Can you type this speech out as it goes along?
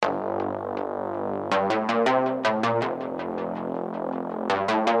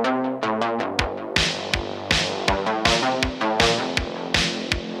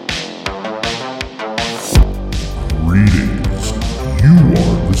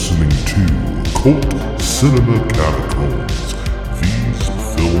Cult Cinema Catacombs. These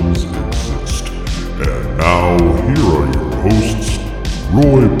films exist. And now here are your hosts,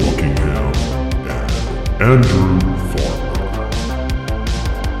 Roy Buckingham and Andrew Farmer.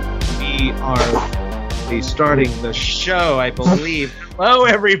 We are starting the show, I believe. Hello,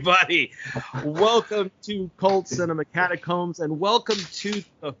 everybody. Welcome to Cult Cinema Catacombs, and welcome to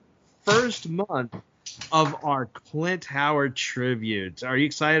the first month of our Clint Howard tribute. Are you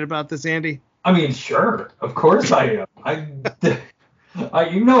excited about this, Andy? I mean, sure. Of course I am.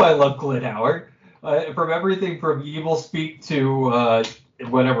 You know I love Clint Howard. From everything from Evil Speak to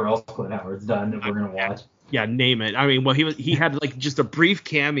whatever else Clint Howard's done that we're going to watch. Yeah, name it. I mean, well, he had like just a brief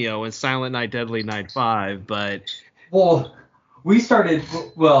cameo in Silent Night, Deadly Night 5, but... Well, we started...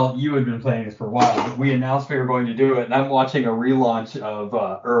 Well, you had been playing this for a while, but we announced we were going to do it, and I'm watching a relaunch of...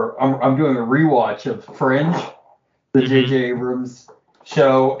 I'm doing a rewatch of Fringe, the J.J. Abrams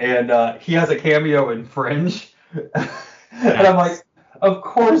show, and he has a cameo in Fringe. And I'm like, of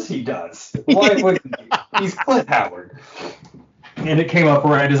course he does. Why wouldn't he? He's Clint Howard. And it came up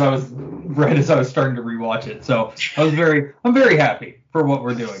right as I was starting to rewatch it. So I'm very happy for what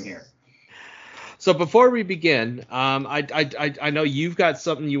we're doing here. So before we begin, I know you've got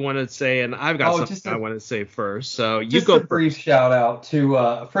something you want to say, and I've got something I want to say first. So you just go. A brief shout out to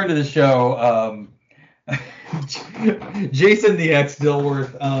a friend of the show, Jason the X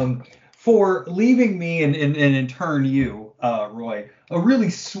Dilworth, for leaving me and in turn you, Roy, a really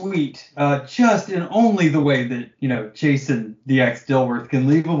sweet, just in only the way that, Jason the X Dilworth can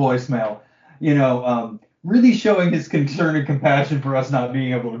leave a voicemail, really showing his concern and compassion for us not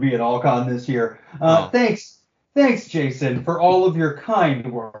being able to be at AllCon this year. Thanks, Jason, for all of your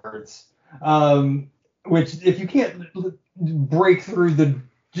kind words. Which, if you can't break through the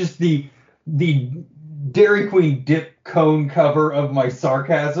Dairy Queen dip cone cover of my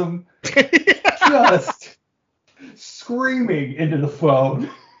sarcasm, just screaming into the phone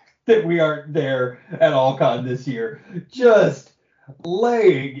that we aren't there at AllCon this year, just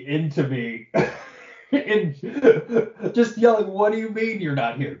laying into me and just yelling, "What do you mean you're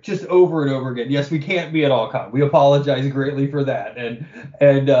not here?" Just over and over again. Yes, we can't be at AllCon. We apologize greatly for that, and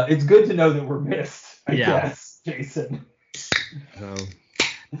it's good to know that we're missed. I guess, Jason.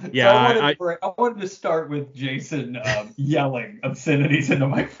 Yeah, so I wanted to start with Jason yelling obscenities into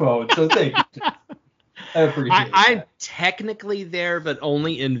my phone. So thank you. I appreciate it. I'm technically there, but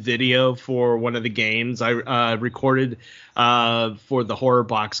only in video for one of the games I recorded for the horror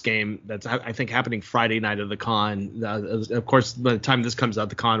box game that's, I think, happening Friday night of the con. Of course, by the time this comes out,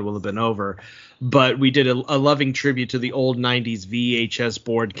 the con will have been over. But we did a loving tribute to the old 90s VHS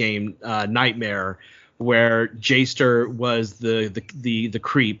board game Nightmare, where Jayster was the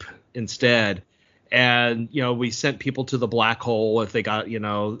creep instead. And, we sent people to the black hole if they got,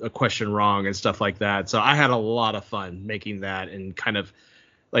 a question wrong and stuff like that. So I had a lot of fun making that and kind of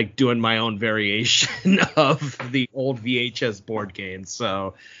like doing my own variation of the old VHS board games.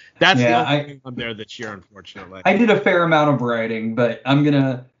 So that's the only thing I'm there this year, unfortunately. I did a fair amount of writing, but I'm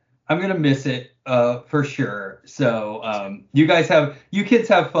gonna miss it for sure. So you kids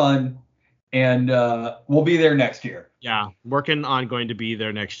have fun. And we'll be there next year. Yeah, working on going to be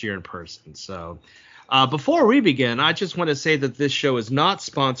there next year in person. So before we begin, I just want to say that this show is not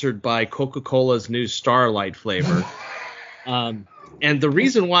sponsored by Coca-Cola's new Starlight flavor. And the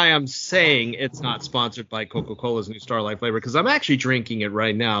reason why I'm saying it's not sponsored by Coca-Cola's new Starlight flavor, because I'm actually drinking it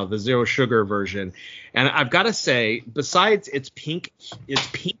right now, the zero sugar version. And I've got to say, besides its pink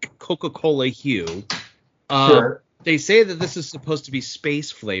Coca-Cola hue, sure. They say that this is supposed to be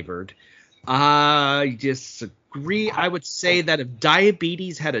space flavored. I disagree. I would say that if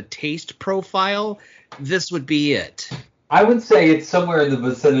diabetes had a taste profile, this would be it. I would say it's somewhere in the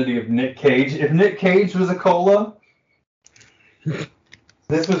vicinity of Nick Cage. If Nick Cage was a cola,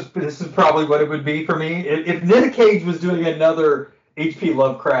 this is probably what it would be for me. If Nick Cage was doing another H.P.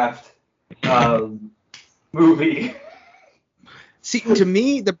 Lovecraft movie. See, to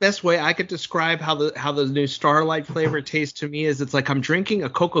me, the best way I could describe how the new Starlight flavor tastes to me is it's like I'm drinking a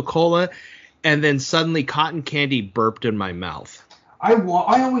Coca-Cola and then suddenly cotton candy burped in my mouth. I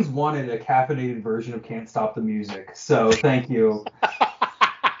always wanted a caffeinated version of Can't Stop the Music, so thank you.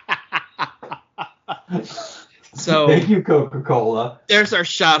 So thank you, Coca-Cola. There's our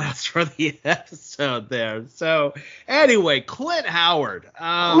shout-outs for the episode there. So anyway, Clint Howard.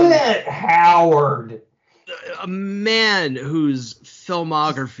 Clint Howard. A man whose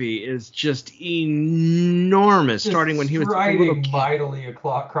filmography is just enormous, starting when he was striding mightily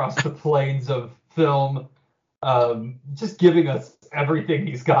across the plains of film, just giving us everything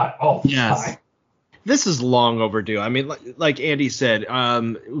he's got all the time. This is long overdue. I mean, like Andy said,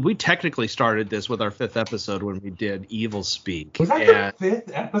 we technically started this with our 5th episode when we did Evil Speak. Was that the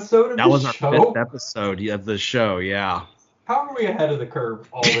 5th episode of the show? That was our 5th episode of the show, yeah. How are we ahead of the curve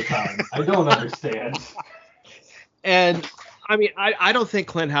all the time? I don't understand. And I mean, I don't think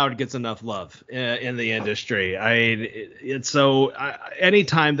Clint Howard gets enough love in the industry. Any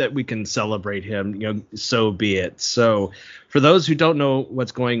time that we can celebrate him, so be it. So for those who don't know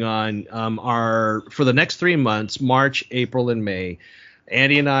what's going on, for the next 3 months, March, April, and May,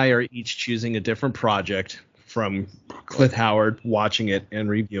 Andy and I are each choosing a different project from Clint Howard, watching it and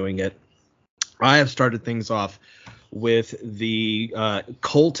reviewing it. I have started things off with the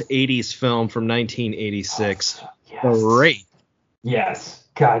cult 80s film from 1986, yes. The Wraith. Yes.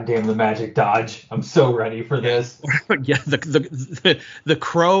 God damn the magic dodge. I'm so ready for this. Yeah, the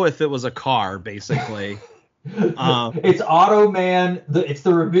crow if it was a car, basically. It's Automan. It's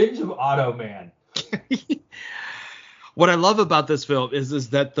the revenge of Automan. What I love about this film is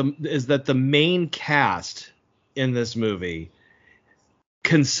that the main cast in this movie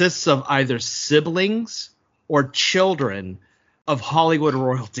consists of either siblings or children of Hollywood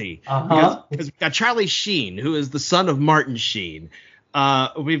royalty. Because we've got Charlie Sheen, who is the son of Martin Sheen.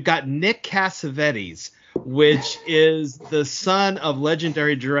 We've got Nick Cassavetes, which is the son of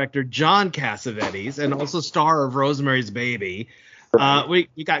legendary director John Cassavetes and also star of Rosemary's Baby. We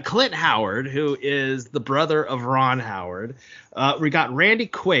got Clint Howard, who is the brother of Ron Howard. We got Randy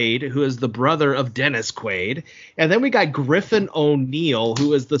Quaid, who is the brother of Dennis Quaid. And then we got Griffin O'Neill,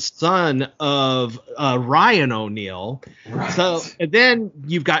 who is the son of Ryan O'Neill. Right. So, and then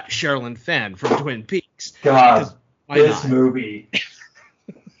you've got Sherilyn Fenn from Twin Peaks. God, this movie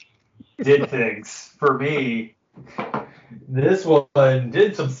did things for me. This one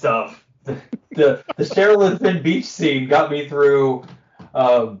did some stuff. The Sherilyn Fenn beach scene got me through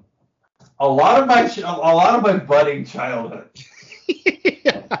a lot of my budding childhood.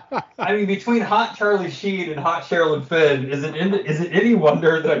 I mean, between hot Charlie Sheen and hot Sherilyn Fenn, is it any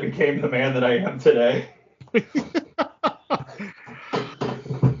wonder that I became the man that I am today?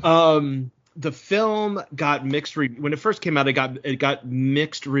 The film got mixed when it first came out. It got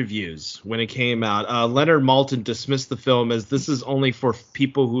mixed reviews when it came out. Leonard Maltin dismissed the film as this is only for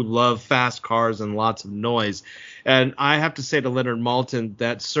people who love fast cars and lots of noise. And I have to say to Leonard Maltin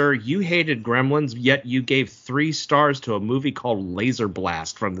that, sir, you hated Gremlins, yet you gave 3 stars to a movie called Laser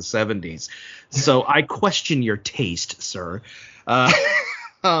Blast from the 70s. So I question your taste, sir.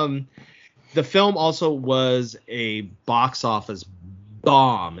 The film also was a box office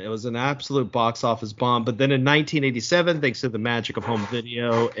bomb. It was an absolute box office bomb. But then in 1987, thanks to the magic of home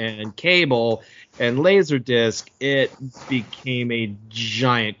video and cable and Laserdisc, it became a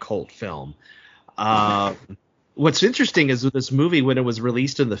giant cult film. What's interesting is with this movie, when it was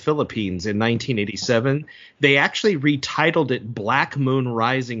released in the Philippines in 1987, they actually retitled it Black Moon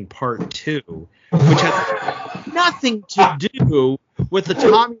Rising Part 2, which has nothing to do with the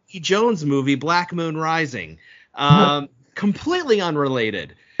Tommy Lee Jones movie Black Moon Rising. Completely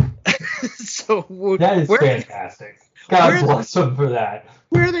unrelated. So that is fantastic. God bless them for that.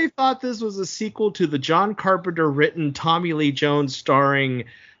 Where they thought this was a sequel to the John Carpenter written Tommy Lee Jones starring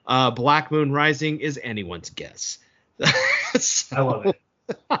Black Moon Rising is anyone's guess. I love it.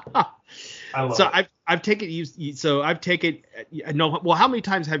 I've taken. No, well, how many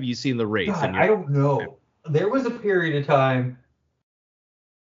times have you seen The Wraith? God, I don't know. There was a period of time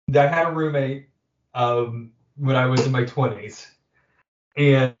that I had a roommate when I was in my 20s,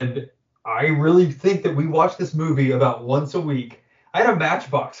 and I really think that we watched this movie about once a week. I had a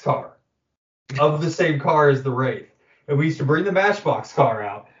Matchbox car of the same car as The Wraith, and we used to bring the Matchbox car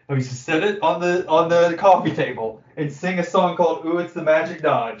out, and we used to set it on the coffee table and sing a song called "Ooh, It's the Magic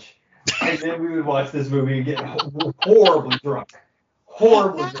Dodge," and then we would watch this movie and get horribly drunk,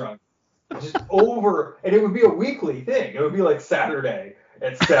 just over, and it would be a weekly thing. It would be like Saturday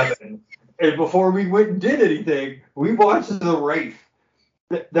at 7. And before we went and did anything, we watched The Wraith.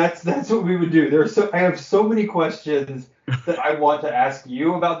 That's what we would do. I have so many questions that I want to ask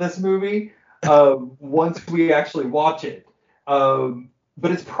you about this movie once we actually watch it.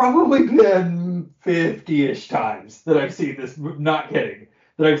 But it's probably been 50-ish times that I've seen this. Not kidding.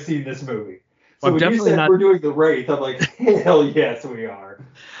 That I've seen this movie. So when you said we're doing The Wraith, I'm like, hell yes, we are.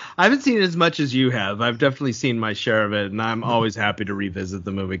 I haven't seen it as much as you have. I've definitely seen my share of it, and I'm always happy to revisit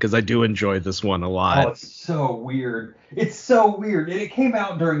the movie because I do enjoy this one a lot. Oh, it's so weird. It's so weird. And it came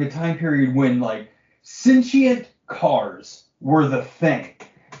out during a time period when, like, sentient cars were the thing.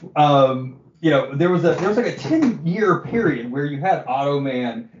 There was like a 10-year period where you had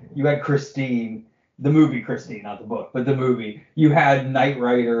Automan, you had Christine, the movie Christine, not the book, but the movie. You had Knight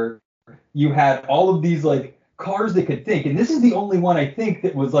Rider. you had all of these like cars that could think, and this is the only one I think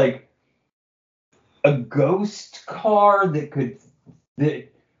that was like a ghost car that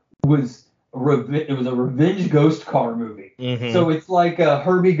was it was a revenge ghost car movie. Mm-hmm. So it's like a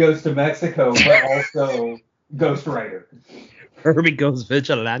Herbie Goes to Mexico, but also Ghost Rider. Herbie Goes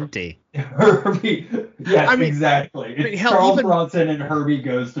Vigilante. Herbie, yes, I mean, exactly. It's hell, Charles Bronson and Herbie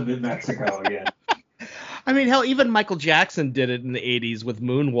Goes to Mexico again. I mean, hell, even Michael Jackson did it in the 80s with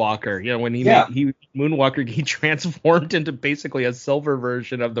Moonwalker. You know, when he Moonwalker, he transformed into basically a silver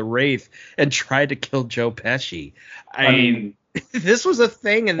version of the Wraith and tried to kill Joe Pesci. I mean, this was a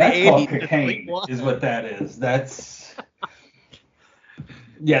thing in the 80s. That's called cocaine, is what that is. That's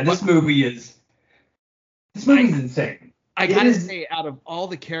this movie is insane. I gotta say, out of all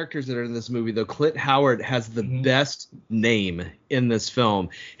the characters that are in this movie, though, Clint Howard has the best name in this film.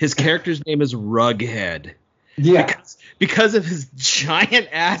 His character's name is Rughead. Yeah. Because of his giant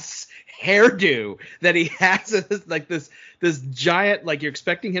ass hairdo that he has, like this giant, like you're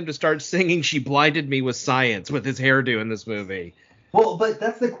expecting him to start singing "She Blinded Me with Science" with his hairdo in this movie. Well, but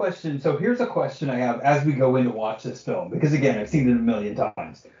that's the question. So here's a question I have as we go in to watch this film, because again, I've seen it a million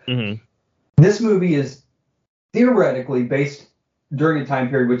times. Mm-hmm. This movie is theoretically based during a time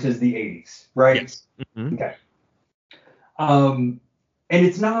period which is the 80s, right? Yes. Mm-hmm. Okay. And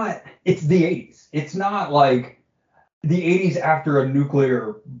it's the 80s. It's not like the 80s after a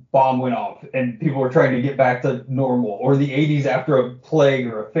nuclear bomb went off and people were trying to get back to normal, or the 80s after a plague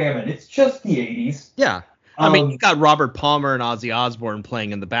or a famine. It's just the 80s. Yeah. I mean, you got Robert Palmer and Ozzy Osbourne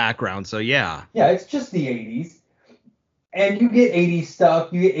playing in the background, so yeah. Yeah, it's just the 80s. And you get 80s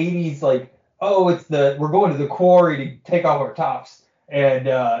stuff. You get 80s like, oh, we're going to the quarry to take off our tops and,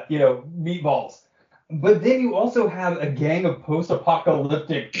 meatballs. But then you also have a gang of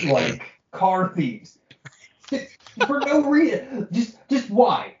post-apocalyptic, like, car thieves. For no reason. Just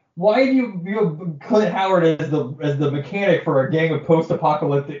why? Why do you have Clint Howard as the mechanic for a gang of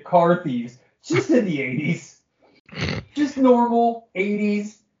post-apocalyptic car thieves just in the 80s? Just normal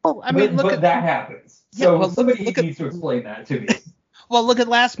 80s. Oh, I mean, but that happens. So somebody needs to explain that to me. Well, look at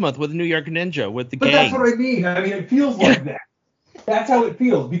last month with New York Ninja with the gang. But that's what I mean. I mean, it feels like that. That's how it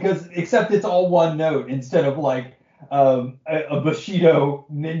feels, because except it's all one note instead of like a Bushido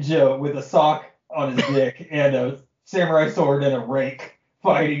ninja with a sock on his dick and a samurai sword and a rake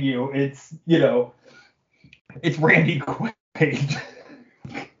fighting you. It's, it's Randy Quaid.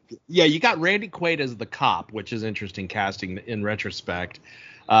 Yeah, you got Randy Quaid as the cop, which is interesting casting in retrospect,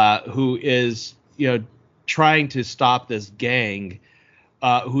 who is, trying to stop this gang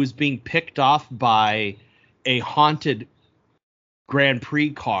who's being picked off by a haunted Grand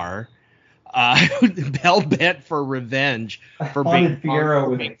Prix car, hell bent for revenge for being Fiero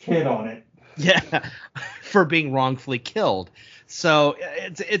with a kid on it. Yeah, for being wrongfully killed. So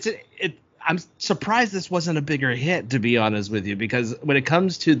I'm surprised this wasn't a bigger hit, to be honest with you, because when it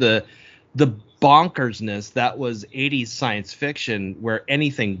comes to the bonkersness that was 80s science fiction, where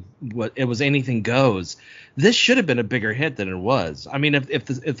anything goes, this should have been a bigger hit than it was. I mean, if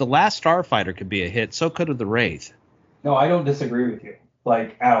the Last Starfighter could be a hit, so could have the Wraith. No, I don't disagree with you,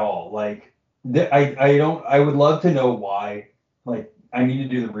 like, at all. Like, I would love to know why. Like, I need to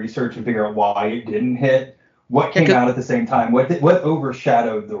do the research and figure out why it didn't hit. What came out at the same time? What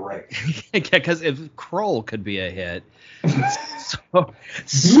overshadowed the Wraith? Yeah, because if Kroll could be a hit, Beastmaster.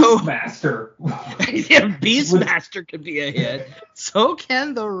 Yeah, Beastmaster could be a hit. So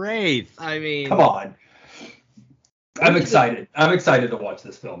can the Wraith. I mean, come on. I'm excited. I'm excited to watch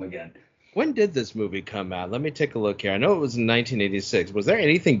this film again. When did this movie come out? Let me take a look here. I know it was in 1986. Was there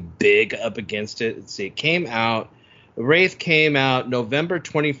anything big up against it? Let's see. It came out. Wraith came out November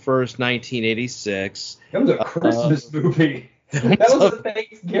 21st, 1986. That was a Christmas movie. That was a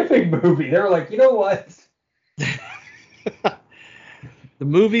Thanksgiving movie. They were like, you know what? The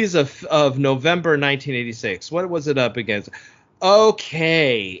movies of November 1986. What was it up against?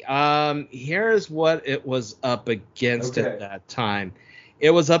 Okay. Here's what it was up against at that time.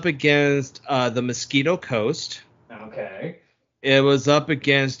 It was up against The Mosquito Coast. Okay. It was up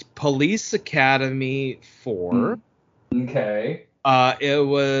against Police Academy 4. Okay. It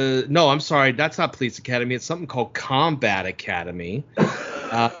was... No, I'm sorry. That's not Police Academy. It's something called Combat Academy.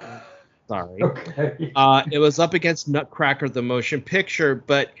 Sorry. Okay. It was up against Nutcracker, the motion picture,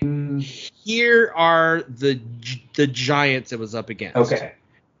 but here are the giants it was up against. Okay.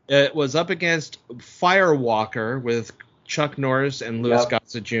 It was up against Firewalker with Chuck Norris and Louis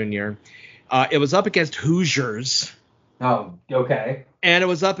Gossett Jr. It was up against Hoosiers. Oh, okay. And it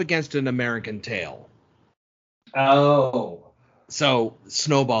was up against An American Tail. Oh. So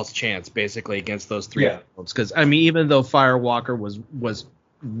Snowball's chance basically against those three films, because I mean, even though Firewalker was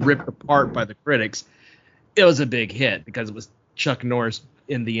ripped apart by the critics, it was a big hit because it was Chuck Norris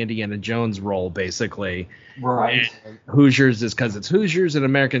in the Indiana Jones role, basically. Right. And Hoosiers is because it's Hoosiers, and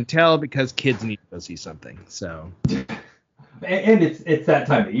American Tail because kids need to go see something. So. And it's that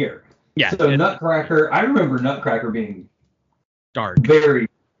time of year. Yeah. So Nutcracker, I remember Nutcracker being dark, very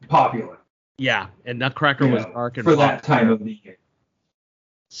popular. Yeah, and Nutcracker was dark and for that time of the year.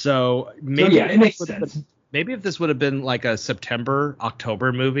 So maybe it makes sense. Maybe if this would have been like a September,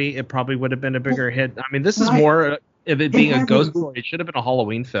 October movie, it probably would have been a bigger hit. I mean, this is more of it being a ghost story. It should have been a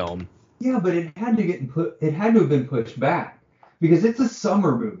Halloween film. Yeah, but it had to have been pushed back because it's a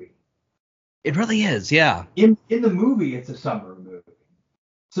summer movie. It really is, yeah. In the movie, it's a summer movie,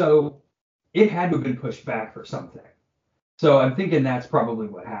 so it had to have been pushed back for something. So I'm thinking that's probably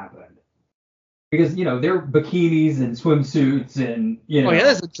what happened. Because, they're bikinis and swimsuits and, Oh, yeah,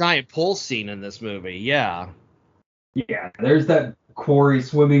 there's a giant pool scene in this movie, yeah. Yeah, there's that quarry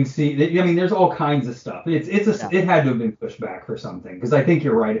swimming scene. I mean, there's all kinds of stuff. It had to have been pushed back for something. Because I think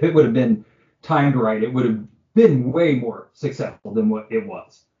you're right. If it would have been timed right, it would have been way more successful than what it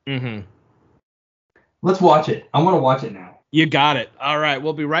was. Mm-hmm. Let's watch it. I want to watch it now. You got it. All right,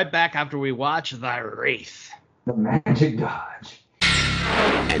 we'll be right back after we watch The Wraith. The Magic Dodge.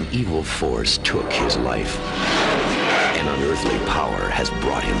 An evil force took his life. An unearthly power has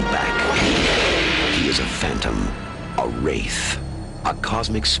brought him back. He is a phantom, a wraith, a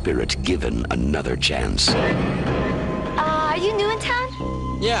cosmic spirit given another chance. Are you new in town?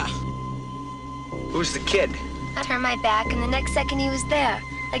 Yeah. Who's the kid? I turned my back, and the next second he was there.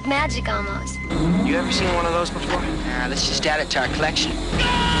 Like magic, almost. You ever seen one of those before? Let's just add it to our collection.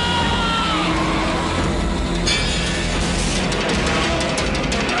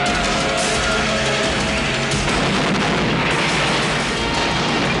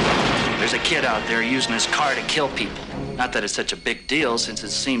 There's a kid out there using his car to kill people. Not that it's such a big deal, since it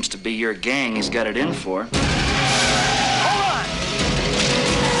seems to be your gang he's got it in for. Hold on!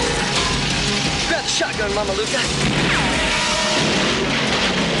 Grab the shotgun, Mama Luca.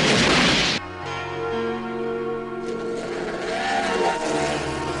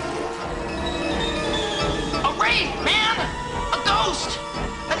 A wraith, man! A ghost!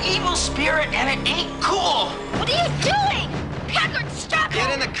 An evil spirit, and it ain't cool! What are you doing? Packard, stop Get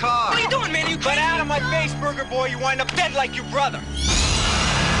it! in the car! What are you doing, man? You Get out of my face, burger boy! You wind up dead like your brother!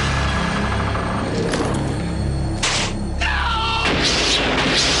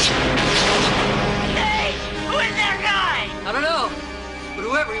 Hey! Who is that guy? I don't know, but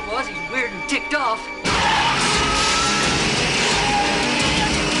whoever he was, he's weird and ticked off.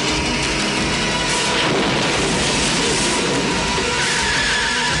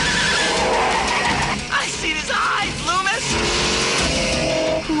 I seen his eyes, Loomis!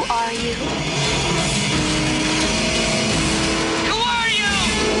 Who are you? Who are you?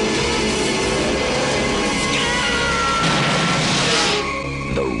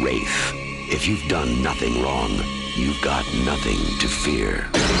 The Wraith. If you've done nothing wrong, you've got nothing to fear.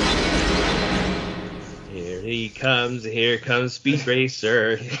 Here comes Speed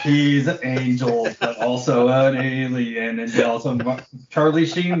Racer. He's an angel, but also an alien, and also Charlie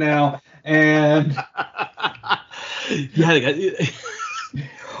Sheen now. And yeah,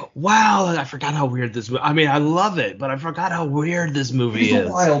 wow, I forgot how weird this movie. I mean, I love it, but I forgot how weird this movie is. It's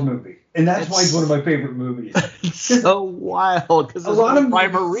a wild movie, and that's why it's one of my favorite movies. It's so wild because there's no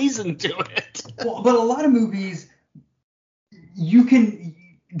rhyme or reason to it. Well, but a lot of movies,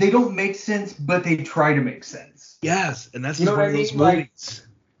 they don't make sense, but they try to make sense. Yes, and that's You know one what of I those mean? Like, movies.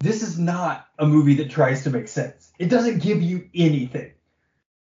 this is not a movie that tries to make sense. It doesn't give you anything.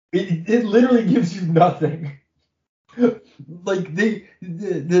 It literally gives you nothing. Like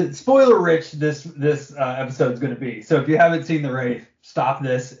the spoiler rich this episode is going to be. So if you haven't seen The Wraith, stop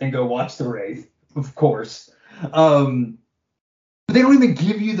this and go watch The Wraith, of course. But they don't even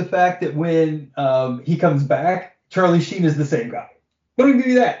give you the fact that when he comes back, Charlie Sheen is the same guy. They don't even give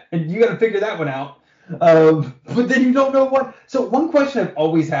you that, and you got to figure that one out. But then you don't know what. So one question I've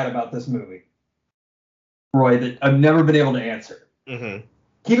always had about this movie, Roy, that I've never been able to answer. Mm-hmm.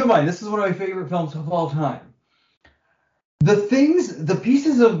 Keep in mind, this is one of my favorite films of all time. The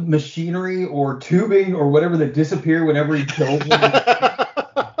pieces of machinery or tubing or whatever that disappear whenever he kills them.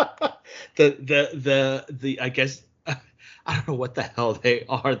 the I guess I don't know what the hell they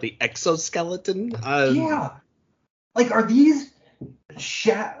are. The exoskeleton. Yeah. Like, are these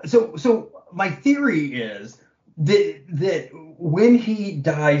So my theory is that when he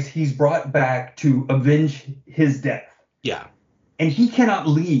dies, he's brought back to avenge his death. Yeah. And he cannot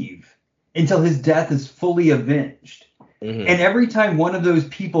leave until his death is fully avenged. Mm-hmm. And every time one of those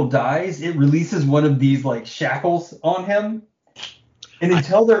people dies, it releases one of these like shackles on him. And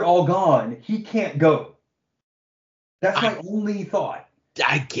until they're all gone, he can't go. That's my only thought.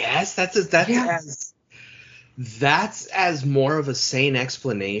 I guess that's as more of a sane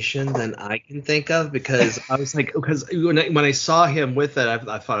explanation than I can think of, because I was like, because when I saw him with it,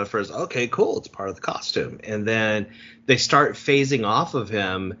 I thought at first, okay, cool, it's part of the costume, and then they start phasing off of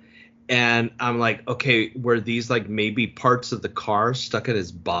him, and I'm like, okay, were these like maybe parts of the car stuck in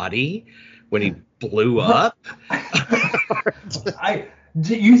his body when he blew up?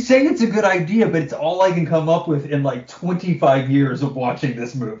 You say it's a good idea, but it's all I can come up with in like 25 years of watching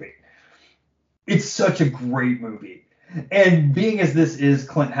this movie. It's such a great movie. And being as this is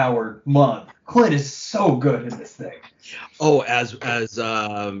Clint Howard month, Clint is so good in this thing. Oh, as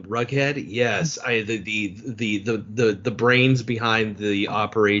Rughead, yes. The brains behind the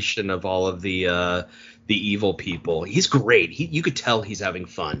operation of all of the evil people. He's great. You could tell he's having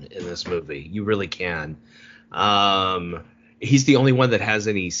fun in this movie. You really can. He's the only one that has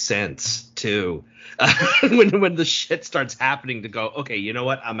any sense too. When the shit starts happening, to go, okay, you know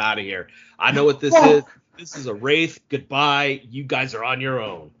what? I'm out of here. I know what this is. This is a Wraith. Goodbye. You guys are on your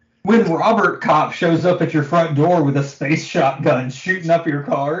own. When Robert Cop shows up at your front door with a space shotgun shooting up your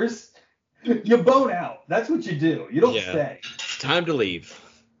cars, you bone out. That's what you do. You don't stay. Time to leave.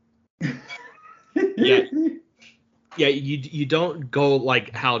 Yeah. Yeah, you don't go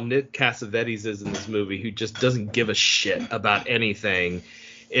like how Nick Cassavetes is in this movie, who just doesn't give a shit about anything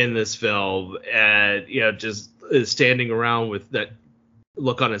in this film, and just is standing around with that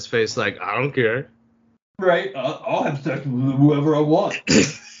look on his face like, I don't care. Right. I'll have sex with whoever I want.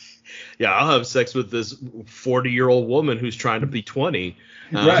 Yeah, I'll have sex with this 40-year-old woman who's trying to be 20.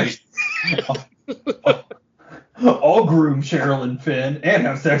 Right. I'll groom Cheryl and Finn and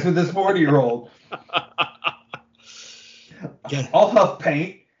have sex with this 40-year-old. Yeah. I'll huff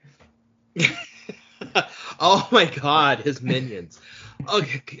paint. Oh my God, his minions.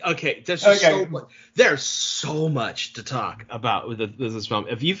 Okay. There's so much to talk about with this film.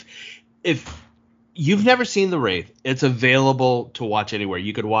 If you've never seen The Wraith, it's available to watch anywhere.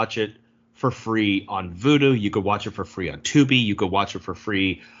 You could watch it for free on Vudu. You could watch it for free on Tubi. You could watch it for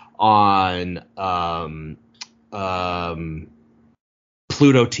free on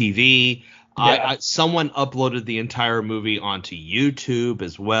Pluto TV. Yeah. Someone uploaded the entire movie onto YouTube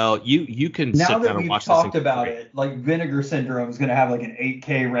as well. You can now sit that down and we've watch talked this about it, like Vinegar Syndrome is going to have like an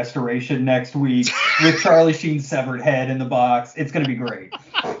 8K restoration next week with Charlie Sheen's severed head in the box. It's going to be great.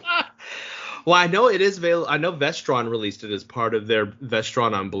 Well, I know it is available. I know Vestron released it as part of their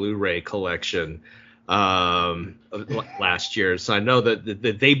Vestron on Blu-ray collection last year, so I know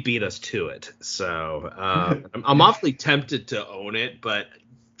that they beat us to it. So I'm awfully tempted to own it, but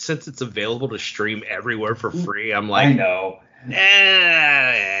since it's available to stream everywhere for free, I'm like, I know.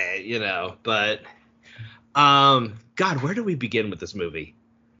 But God, where do we begin with this movie?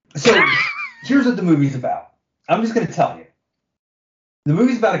 So here's what the movie's about. I'm just going to tell you. The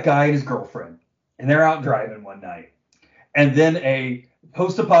movie's about a guy and his girlfriend, and they're out driving one night. And then a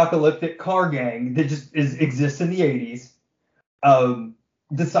post-apocalyptic car gang that just exists in the 80s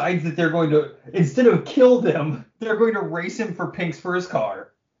decides that they're going to, instead of kill them, they're going to race him for pinks for his car.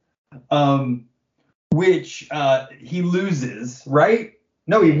 Which he loses, right?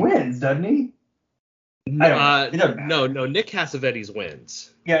 No, he wins, doesn't he? No, Nick Cassavetes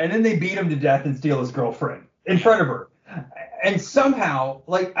wins. Yeah, and then they beat him to death and steal his girlfriend in front of her. And somehow,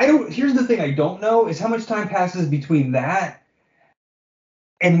 here's the thing I don't know is how much time passes between that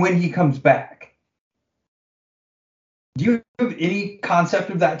and when he comes back. Do you have any concept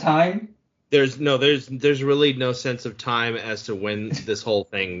of that time? There's really no sense of time as to when this whole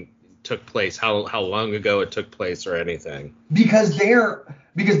thing took place, how long ago it took place or anything. Because they're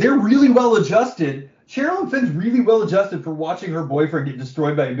really well adjusted. Cheryl and Finn's really well adjusted for watching her boyfriend get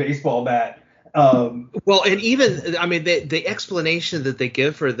destroyed by a baseball bat. Well, and even, I mean, the explanation that they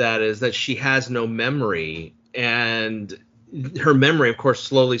give for that is that she has no memory, and her memory, of course,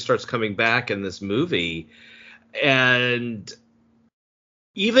 slowly starts coming back in this movie. And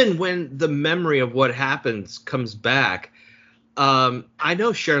even when the memory of what happens comes back, I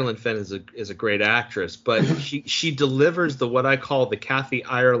know Sherilyn Fenn is a great actress, but she delivers what I call the Kathy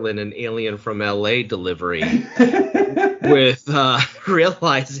Ireland and Alien from LA delivery with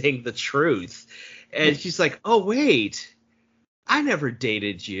realizing the truth. And she's like, oh, wait, I never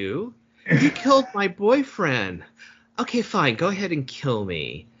dated you. You killed my boyfriend. Okay, fine. Go ahead and kill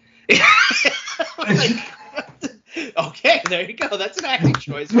me. Okay, Okay, there you go. That's an acting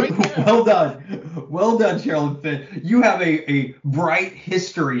choice right there. Well done, Sherilyn Fenn. You have a bright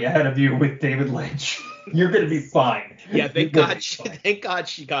history ahead of you with David Lynch. You're gonna be fine. Yeah, thank God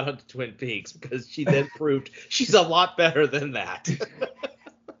she got onto Twin Peaks, because she then proved she's a lot better than that.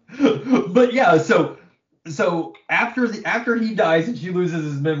 But yeah, so after he dies and she loses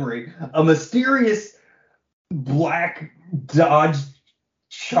his memory, a mysterious black Dodge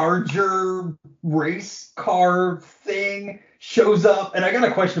Charger race car thing shows up, and I got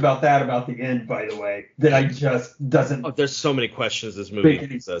a question about the end, by the way, that I just doesn't. Oh, there's so many questions this movie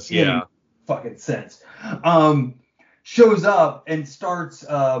gives us. Yeah, fucking sense. Shows up and starts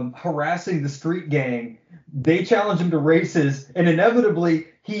harassing the street gang. They challenge him to races, and inevitably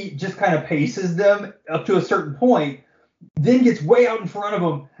he just kind of paces them up to a certain point, then gets way out in front of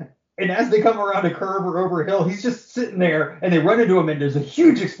them. And as they come around a curve or over a hill, he's just sitting there, and they run into him, and there's a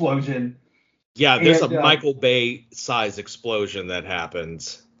huge explosion. Yeah, there's a Michael Bay size explosion that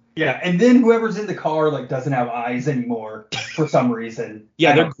happens. Yeah, and then whoever's in the car doesn't have eyes anymore for some reason.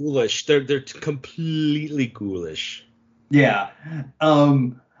 Yeah, they're ghoulish. They're completely ghoulish. Yeah.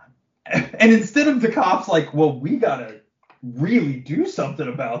 And instead of the cops well, we gotta really do something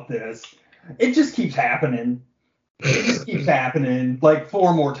about this, it just keeps happening. It just keeps happening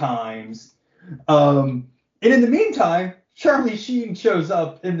 4 more times. And in the meantime, Charlie Sheen shows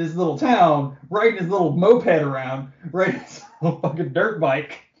up in this little town, riding his little moped around, riding his little fucking dirt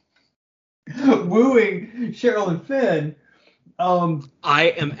bike, wooing Sherilyn Fenn.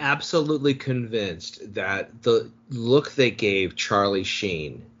 I am absolutely convinced that the look they gave Charlie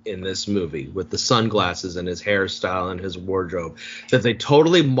Sheen in this movie, with the sunglasses and his hairstyle and his wardrobe, that they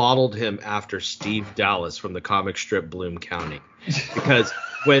totally modeled him after Steve Dallas from the comic strip Bloom County. Because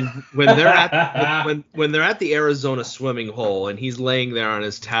when they're at the Arizona swimming hole and he's laying there on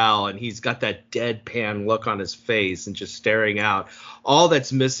his towel and he's got that deadpan look on his face and just staring out, all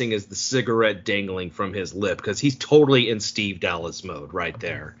that's missing is the cigarette dangling from his lip, because he's totally in Steve Dallas mode right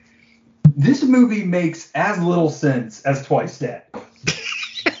there. This movie makes as little sense as Twice Dead.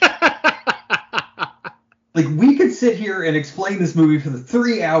 We could sit here and explain this movie for the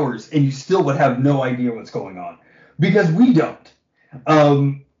 3 hours and you still would have no idea what's going on, because we don't.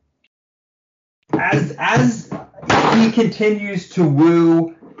 As he continues to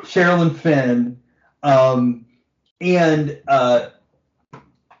woo Sherilyn Fenn, and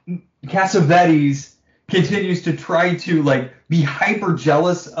Cassavetes continues to try to be hyper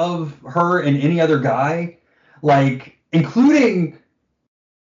jealous of her and any other guy, including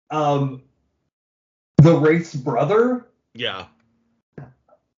the Wraith's brother. Yeah.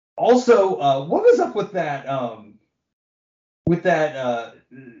 Also, what was up with that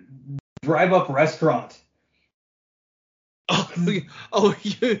drive up restaurant? Oh,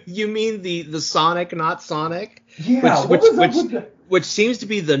 you mean the Sonic, not Sonic? Yeah. Which seems to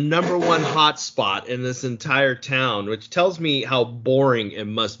be the number one hot spot in this entire town, which tells me how boring it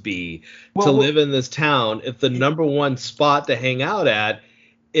must be to live in this town if the number one spot to hang out at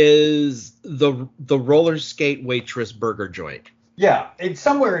is the roller skate waitress burger joint. Yeah, it's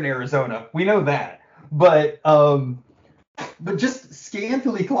somewhere in Arizona. We know that. But just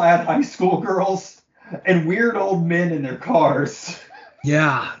scantily clad high school girls and weird old men in their cars.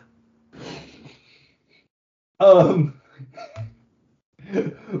 Yeah. But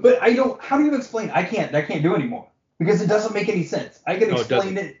how do you explain? I can't do anymore, because it doesn't make any sense. I can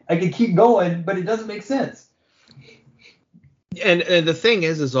explain it. I can keep going, but it doesn't make sense. And the thing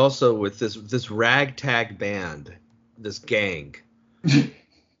is also with this ragtag band, this gang,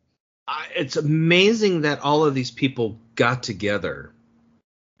 it's amazing that all of these people got together,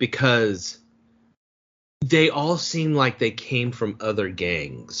 because they all seem like they came from other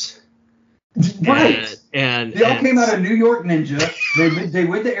gangs. Right. And they all came out of New York Ninja. They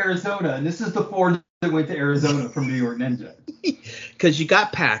went to Arizona, and this is the 4 that went to Arizona from New York Ninja. Because you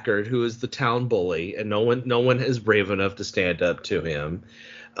got Packard, who is the town bully, and no one is brave enough to stand up to him.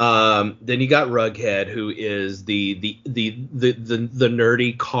 Then you got Rughead, who is the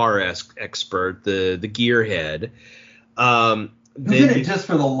nerdy car expert, the gearhead. Who's in it just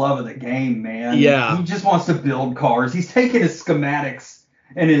for the love of the game, man. Yeah. He just wants to build cars. He's taking his schematics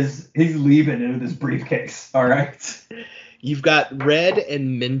and he's leaving it with his briefcase. All right. You've got Red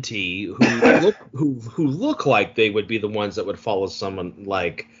and Minty, who look like they would be the ones that would follow someone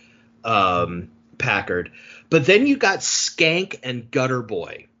like Packard. But then you got Skank and Gutter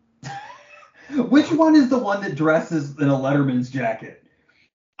Boy. Which one is the one that dresses in a Letterman's jacket?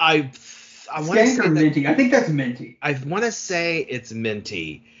 I want to say Skank or Minty? I think that's Minty. I want to say it's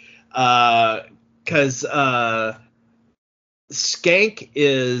Minty. Because Skank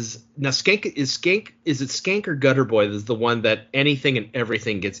is it Skank or Gutter Boy is the one that anything and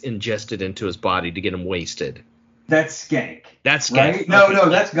everything gets ingested into his body to get him wasted. That's Skank. That's Skank. Right? No,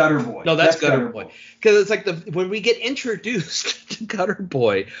 that's Gutter Boy. No, that's Gutter Boy. Because it's like when we get introduced to Gutter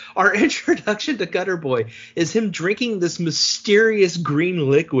Boy, our introduction to Gutter Boy is him drinking this mysterious green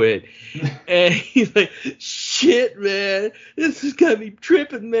liquid, and he's like, "Shit, man, this has got me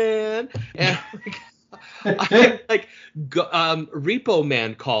tripping, man." And Repo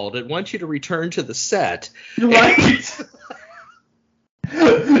Man called and wants you to return to the set. Right.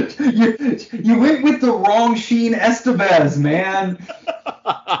 you went with the wrong Sheen Estevez, man.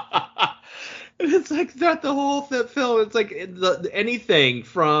 It's like throughout the whole film, it's like anything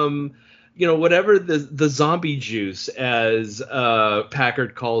from, whatever the zombie juice, as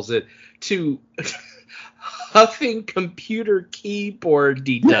Packard calls it, to huffing computer keyboard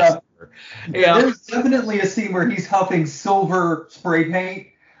deduster. Yeah, there's definitely a scene where he's huffing silver spray paint,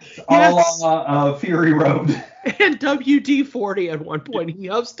 a la Fury Road. And WD-40 at one point. He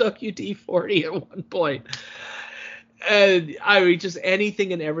huffs WD-40 at one point. And I mean, just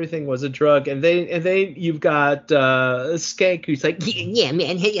anything and everything was a drug. And then you've got Skank, who's like, yeah,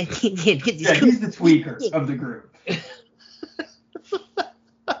 man. Yeah, he's the tweaker of the group.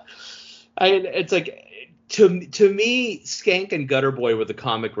 It's like, to me, Skank and Gutter Boy were the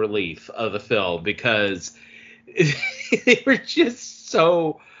comic relief of the film, because they were just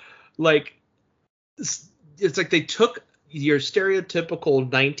so, like, it's like they took your stereotypical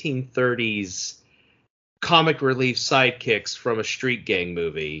 1930s comic relief sidekicks from a street gang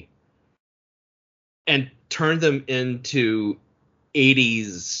movie and turned them into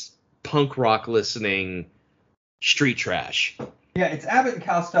 80s punk rock listening street trash. Yeah, it's Abbott and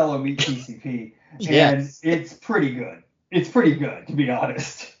Costello meet PCP. Yes. And it's pretty good. It's pretty good, to be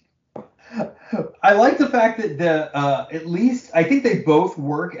honest. I like the fact that at least I think they both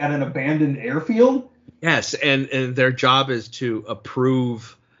work at an abandoned airfield. Yes, and their job is to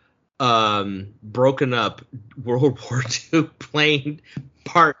approve broken up World War II plane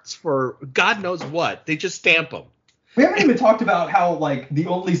parts for God knows what. They just stamp them. We haven't even talked about how, like, the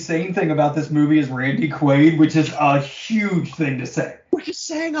only sane thing about this movie is Randy Quaid, which is a huge thing to say. We're just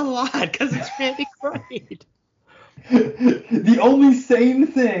saying a lot because it's Randy Quaid. The only sane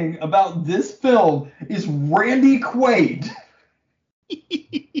thing about this film is Randy Quaid.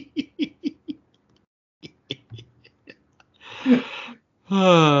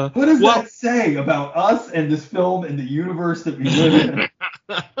 What does that say about us and this film and the universe that we live in?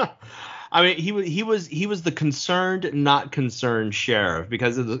 I mean, he was the concerned, not concerned sheriff,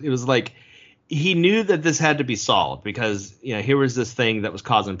 because it was like he knew that this had to be solved, because here was this thing that was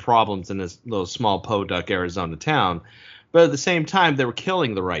causing problems in this little small Podunk, Arizona town, but at the same time they were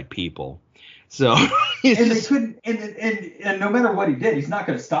killing the right people. So they couldn't, and no matter what he did, he's not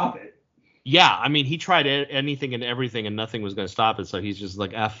going to stop it. Yeah, I mean, he tried anything and everything, and nothing was going to stop it. So he's just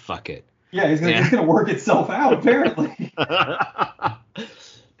like, fuck it. Yeah, it's going to work itself out, apparently.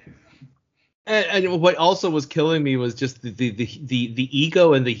 And what also was killing me was just the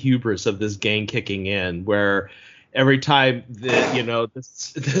ego and the hubris of this gang kicking in, where every time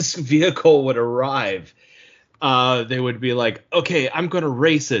this vehicle would arrive, they would be like, okay, I'm going to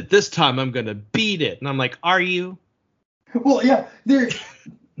race it. This time I'm going to beat it. And I'm like, are you? Well, yeah,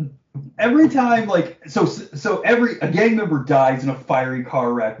 every time, like, so a gang member dies in a fiery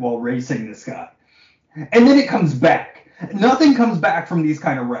car wreck while racing this guy. And then it comes back. Nothing comes back from these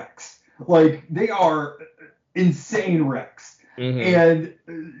kind of wrecks. Like, they are insane wrecks. Mm-hmm. And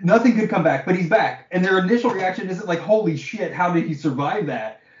nothing could come back, but he's back. And their initial reaction isn't like, holy shit, how did he survive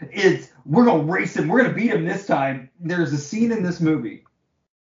that? It's, we're going to race him. We're going to beat him this time. There's a scene in this movie,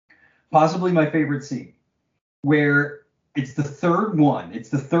 possibly my favorite scene, where it's the third one. It's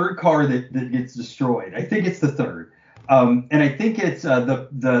the third car that gets destroyed. I think it's the third. And I think it's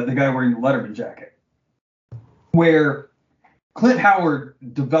the guy wearing the Letterman jacket, where Clint Howard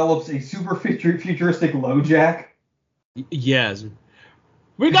develops a super futuristic low jack. Yes.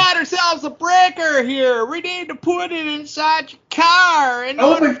 We got ourselves a breaker here. We need to put it inside your car.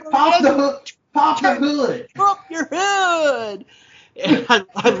 Pop the hood. Pop the hood. Pop your hood. I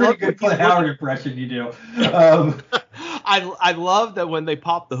pretty good Clint Howard impression you do. I love that when they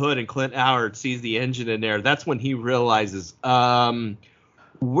pop the hood and Clint Howard sees the engine in there, that's when he realizes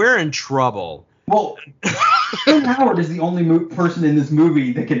we're in trouble. Well, Clint Howard is the only person in this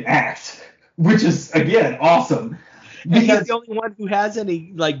movie that can act, which is, again, awesome. Because he's the only one who has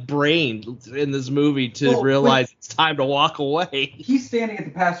any, like, brain in this movie to realize it's time to walk away. He's standing at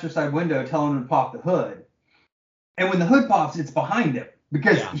the passenger side window telling him to pop the hood. And when the hood pops, it's behind him.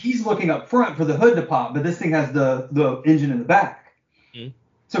 because he's looking up front for the hood to pop, but this thing has the engine in the back. Mm-hmm.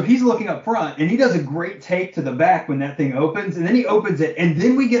 So he's looking up front, and he does a great take to the back when that thing opens, and then he opens it, and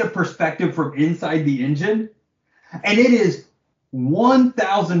then we get a perspective from inside the engine, and it is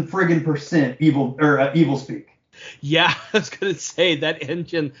 1,000 friggin% evil speak. Yeah, I was gonna say that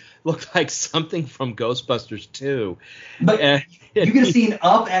engine looked like something from Ghostbusters 2. But you get a scene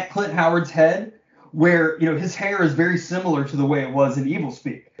up at Clint Howard's head where his hair is very similar to the way it was in Evil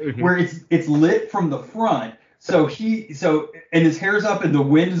Speak, where it's lit from the front. So and his hair's up and the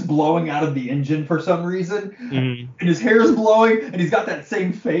wind is blowing out of the engine for some reason, and his hair is blowing and he's got that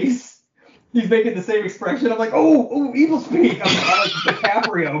same face. He's making the same expression. I'm like, oh, Evil Speak. I'm like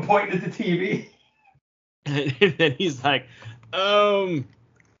DiCaprio pointing at the TV. And then he's like,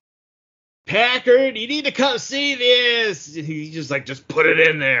 Packard, you need to come see this. And he's just like, just put it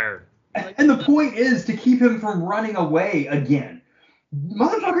in there. And the point is to keep him from running away again.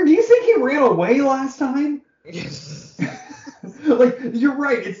 Motherfucker, do you think he ran away last time? Like, you're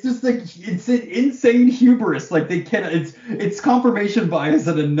right. It's just like, it's an insane hubris. Like, they can't, it's confirmation bias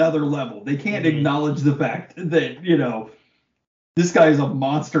at another level. They can't acknowledge the fact that, this guy is a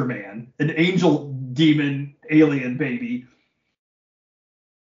monster man, an angel demon alien baby.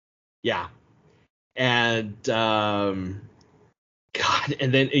 Yeah. And, God,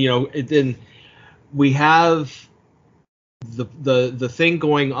 and then, then we have the thing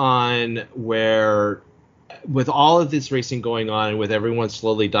going on where, with all of this racing going on and with everyone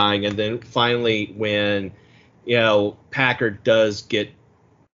slowly dying, and then finally when Packard does get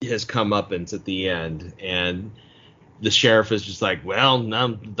his comeuppance at the end, and the sheriff is just like, well,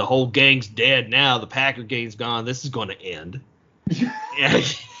 now the whole gang's dead now, the Packard gang's gone, this is going to end.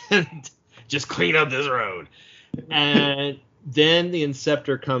 And just clean up this road. And then the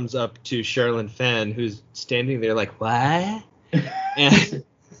Inceptor comes up to Sherilyn Fenn, who's standing there like, what?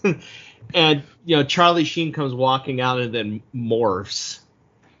 And Charlie Sheen comes walking out and then morphs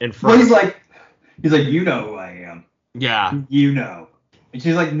in front. Well, he's like, you know who I am. Yeah. You know. And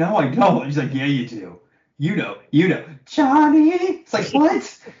she's like, no, I don't. He's like, yeah, you do. You know, Johnny. It's like,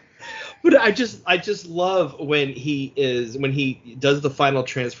 what? But I just love when he does the final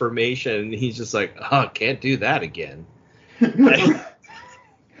transformation. He's just like, oh, can't do that again.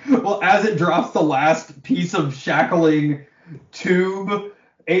 Well, as it drops the last piece of shackling tube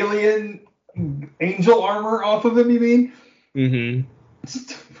alien angel armor off of him, you mean? Mm-hmm.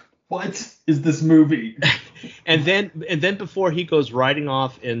 What is this movie? and then before he goes riding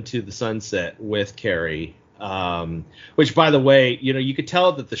off into the sunset with Carrie, which, by the way, you could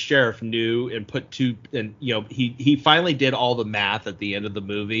tell that the sheriff knew and he finally did all the math at the end of the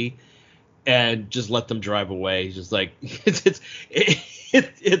movie and just let them drive away. He's just like, it's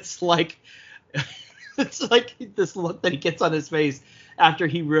like this look that he gets on his face after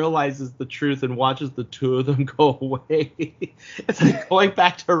he realizes the truth and watches the two of them go away. It's like going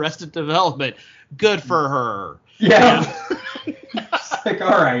back to Arrested Development. Good for her. Yeah. It's like,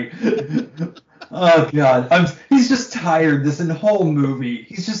 all right. Oh, God. He's just tired this whole movie.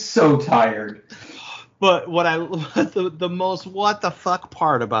 He's just so tired. But the most what the fuck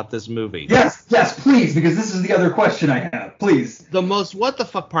part about this movie. Yes, please, because this is the other question I have. Please. The most what the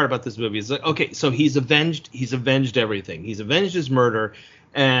fuck part about this movie is like, okay, so he's avenged everything. He's avenged his murder,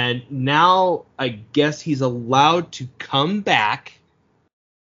 and now I guess he's allowed to come back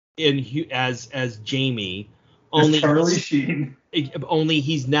as Jamie. Only Charlie Sheen. Only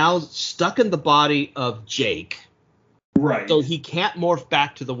he's now stuck in the body of Jake. Right. So he can't morph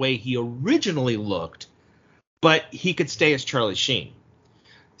back to the way he originally looked, but he could stay as Charlie Sheen.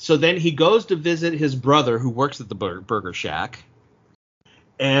 So then he goes to visit his brother who works at the Burger Shack,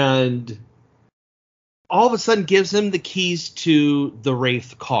 and all of a sudden gives him the keys to the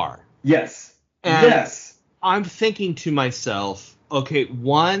Wraith car. Yes. And yes. I'm thinking to myself, okay,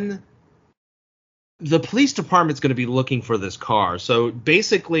 one, the police department's going to be looking for this car. So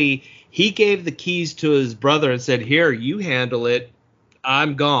basically, he gave the keys to his brother and said, here, you handle it.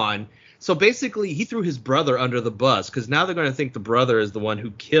 I'm gone. So basically, he threw his brother under the bus because now they're going to think the brother is the one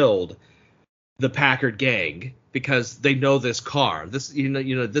who killed the Packard gang because they know this car.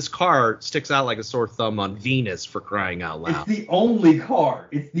 This car sticks out like a sore thumb on Venus, for crying out loud. It's the only car.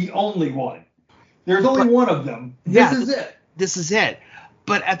 It's the only one. There's only one of them. This is it.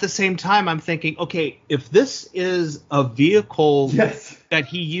 But at the same time, I'm thinking, okay, if this is a vehicle that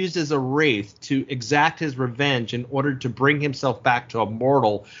he used as a Wraith to exact his revenge in order to bring himself back to a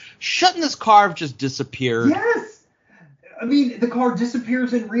mortal, shouldn't this car have just disappeared? Yes. I mean, the car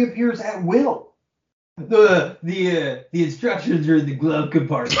disappears and reappears at will. The instructions are in the glove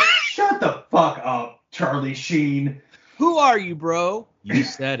compartment. Shut the fuck up, Charlie Sheen. Who are you, bro? You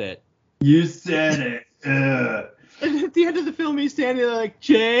said it. You said it. Ugh. And at the end of the film, he's standing there like,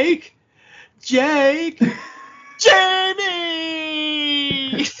 Jake, Jamie.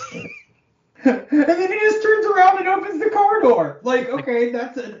 And then he just turns around and opens the car door. Like, okay,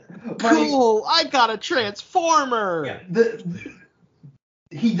 that's it. Cool. I got a transformer. Yeah,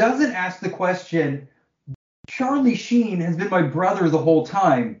 he doesn't ask the question. Charlie Sheen has been my brother the whole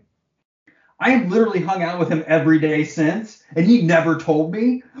time. I have literally hung out with him every day since, and he never told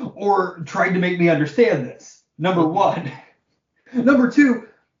me or tried to make me understand this. Number one. Number two,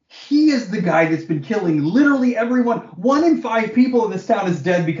 he is the guy that's been killing literally everyone. 1 in 5 people in this town is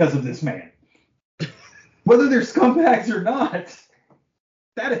dead because of this man. Whether they're scumbags or not,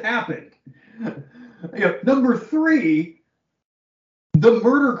 that happened. Number 3, the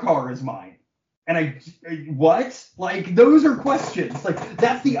murder car is mine. And what? Like, those are questions. Like,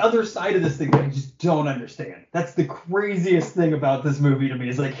 that's the other side of this thing that I just don't understand. That's the craziest thing about this movie to me.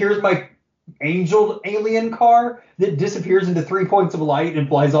 Is like, here's my angel alien car that disappears into 3 points of light and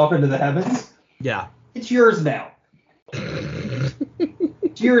flies off into the heavens. Yeah. It's yours now.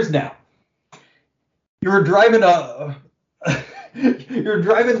 It's yours now. You were driving you're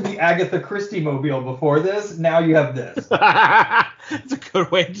driving the Agatha Christie mobile before this. Now you have this. That's a good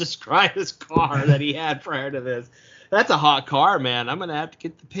way to describe his car that he had prior to this. That's a hot car, man. I'm going to have to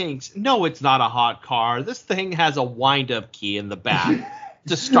get the pinks. No, it's not a hot car. This thing has a wind-up key in the back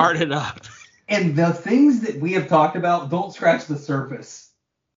to start it up. And the things that we have talked about don't scratch the surface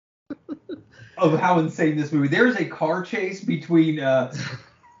of how insane this movie. There's a car chase between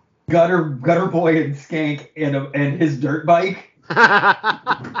Gutter Boy and Skank and his dirt bike.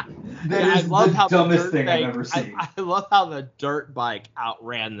 That is the dumbest thing I've ever seen. I love how the dirt bike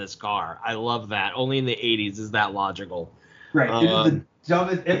outran this car. I love that. Only in the 80s is that logical. Right. It is the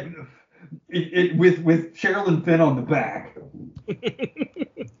dumbest. With Sherilyn Fenn on the back.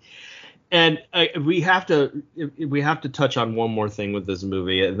 And we have to touch on one more thing with this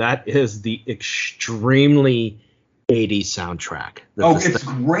movie, and that is the extremely 80s soundtrack. It's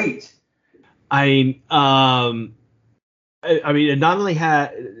great. I mean, it not only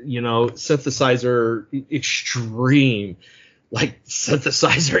had, synthesizer extreme, like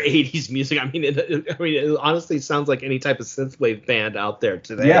synthesizer 80s music. I mean, it honestly sounds like any type of synthwave band out there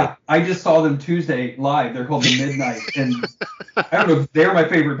today. Yeah, I just saw them Tuesday live. They're called The Midnight, and I don't know if they're my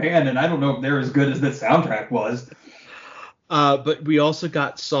favorite band, and I don't know if they're as good as this soundtrack was. But we also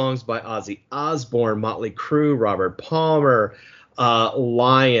got songs by Ozzy Osbourne, Motley Crue, Robert Palmer,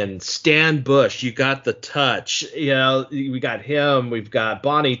 Lion, Stan Bush. You got The Touch. We got him. We've got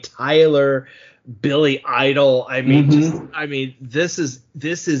Bonnie Tyler, Billy Idol. I mean, this is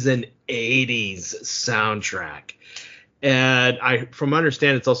an 80s soundtrack, and from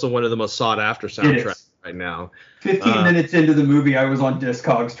understand, it's also one of the most sought after soundtracks right now. 15 minutes into the movie, I was on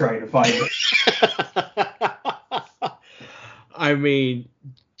Discogs trying to find it.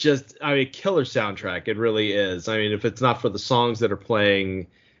 Killer soundtrack. It really is. I mean, if it's not for the songs that are playing,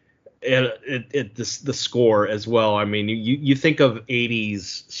 the score as well. I mean, you think of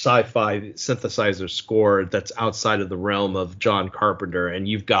 80s sci-fi synthesizer score that's outside of the realm of John Carpenter, and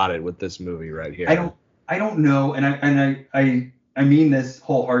you've got it with this movie right here. I don't know, and I mean this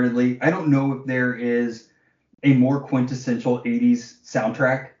wholeheartedly. I don't know if there is a more quintessential 80s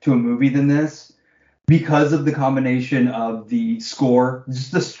soundtrack to a movie than this. Because of the combination of the score,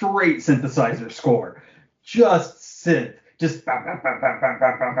 just the straight synthesizer score, just synth, just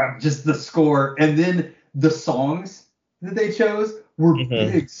the score, and then the songs that they chose were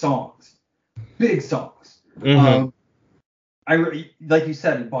big songs. Mm-hmm. Like you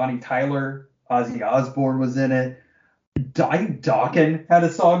said, Bonnie Tyler, Ozzy Osbourne was in it. I think Dawkins had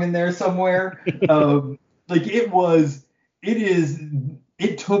a song in there somewhere. It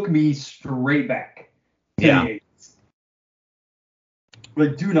took me straight back. Yeah.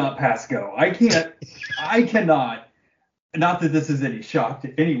 Like, do not pass go. I cannot, not that this is any shock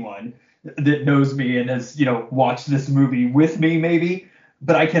to anyone that knows me and has, watched this movie with me maybe,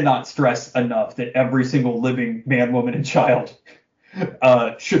 but I cannot stress enough that every single living man, woman, and child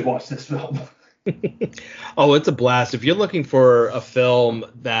should watch this film. Oh, it's a blast. If you're looking for a film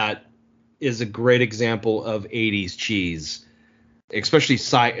that is a great example of 80s cheese, especially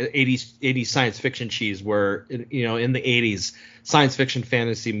 80s science fiction cheese, where, in the 80s, science fiction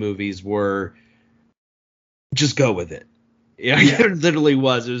fantasy movies were just go with it. It literally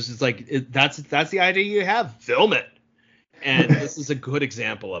was. It was just like, that's the idea you have. Film it. And this is a good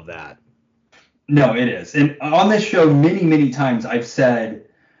example of that. No, it is. And on this show, many, many times I've said,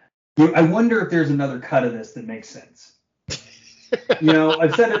 I wonder if there's another cut of this that makes sense.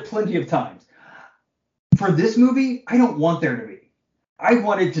 I've said it plenty of times. For this movie, I don't want there to be. I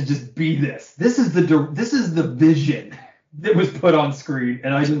want it to just be this. This is the vision that was put on screen,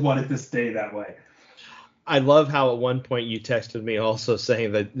 and I just want it to stay that way. I love how at one point you texted me also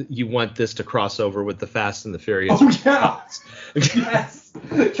saying that you want this to cross over with the Fast and the Furious. Oh, yeah. Yes.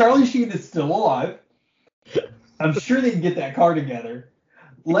 Charlie Sheen is still alive. I'm sure they can get that car together.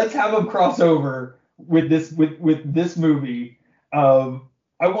 Let's have them cross over with this movie. I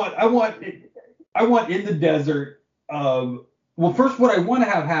want in the desert. Well, first, what I want to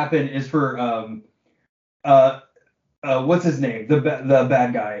have happen is for what's his name? The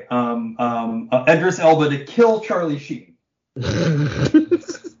bad guy, Idris Elba, to kill Charlie Sheen. And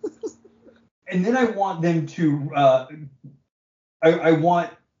then I want them to. I want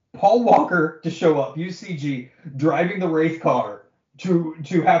Paul Walker to show up, UCG, driving the Wraith car to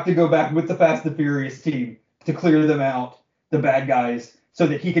have to go back with the Fast and Furious team to clear them out, the bad guys, so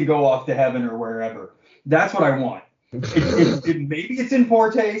that he can go off to heaven or wherever. That's what I want. Maybe it's in poor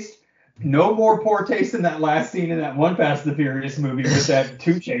taste. No more poor taste than that last scene in that one Fast and the Furious movie with that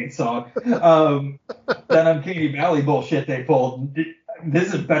 2 Chainz song. That Uncanny Valley bullshit they pulled.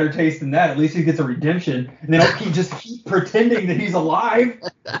 This is better taste than that. At least he gets a redemption. And they don't keep pretending that he's alive.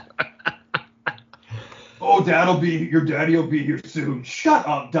 Oh, your daddy will be here soon. Shut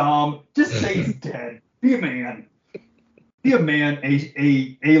up, Dom. Just say he's dead. Be a man. Be a man,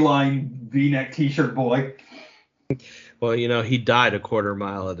 A-line V-neck T-shirt boy. Well, he died a quarter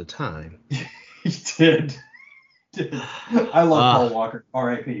mile at a time. He did. I love Paul Walker.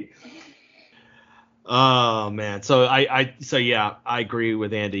 R.I.P. Oh man, so I agree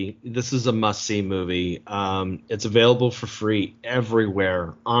with Andy. This is a must-see movie. It's available for free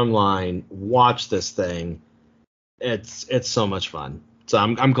everywhere online. Watch this thing. It's so much fun. So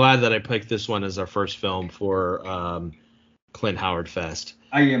I'm glad that I picked this one as our first film for Clint Howard Fest.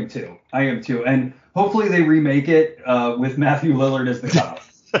 I am too. And hopefully they remake it with Matthew Lillard as the cop.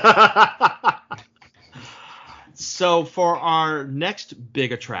 So for our next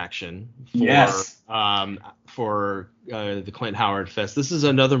big attraction for the Clint Howard Fest, this is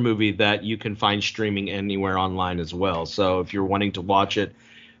another movie that you can find streaming anywhere online as well. So if you're wanting to watch it,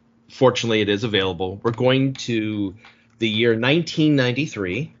 fortunately it is available. We're going to the year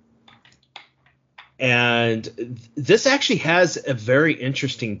 1993. And this actually has a very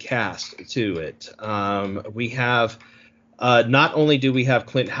interesting cast to it. We have not only do we have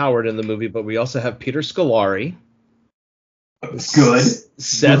Clint Howard in the movie, but we also have Peter Scolari. Good.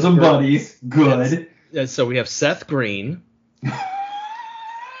 Seth and buddies. Good. So we have Seth Green.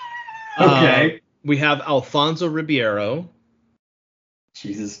 Okay. We have Alfonso Ribeiro.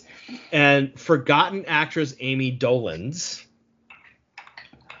 Jesus. And forgotten actress Amy Dolenz.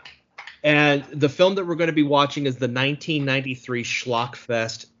 And the film that we're going to be watching is the 1993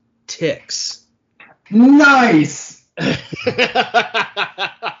 Schlockfest Ticks. Nice.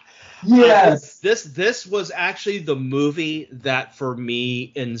 Yes. This was actually the movie that for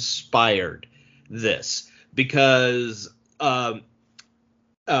me inspired this, because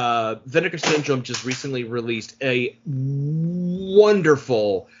Vinegar Syndrome just recently released a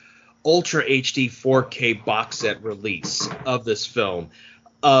wonderful Ultra HD 4K box set release of this film.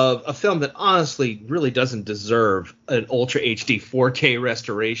 Of a film that honestly really doesn't deserve an Ultra HD 4K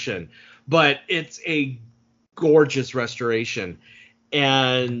restoration, but it's a gorgeous restoration.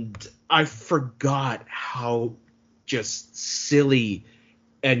 And I forgot how just silly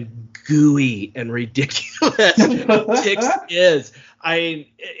and gooey and ridiculous Ticks is.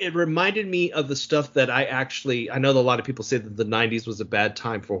 It reminded me of the stuff that I know that a lot of people say that the 90s was a bad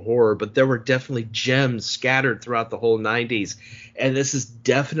time for horror, but there were definitely gems scattered throughout the whole 90s. And this is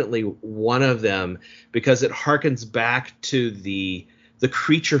definitely one of them, because it harkens back to the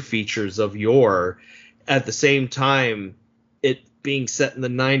creature features of yore. At the same time, it being set in the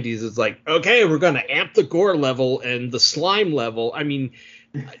 90s is like, okay, we're going to amp the gore level and the slime level. I mean,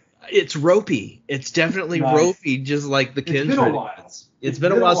 it's ropey. It's definitely ropey, just like the Kindred. It's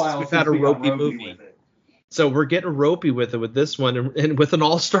been a while since we've had a ropey movie. So we're getting ropey with it with this one, and with an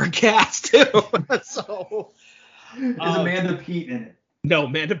all-star cast too. So is Amanda Peet in it? No,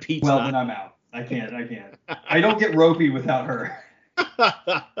 Amanda Peet's not. Well, then I'm out. I can't. I don't get ropey without her.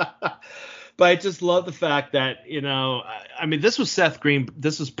 But I just love the fact that, I mean, this was Seth Green.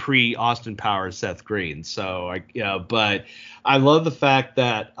 This was pre-Austin Powers Seth Green. So, but I love the fact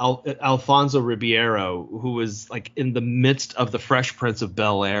that Alfonso Ribeiro, who was like in the midst of the Fresh Prince of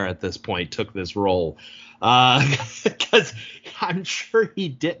Bel-Air at this point, took this role. Because I'm sure he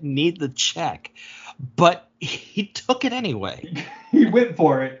didn't need the check, but he took it anyway. He went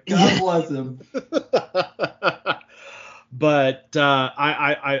for it. God bless him. But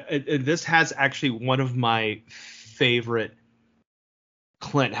this has actually one of my favorite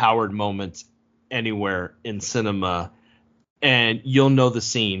Clint Howard moments anywhere in cinema, and you'll know the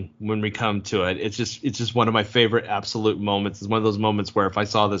scene when we come to it. It's just one of my favorite absolute moments. It's one of those moments where if I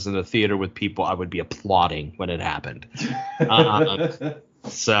saw this in a theater with people, I would be applauding when it happened.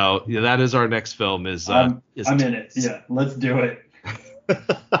 So yeah, that is our next film. I'm in it. Yeah, let's do it.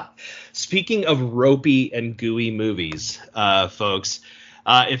 Speaking of ropey and gooey movies, folks,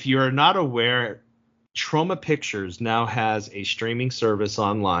 if you're not aware, Troma Pictures now has a streaming service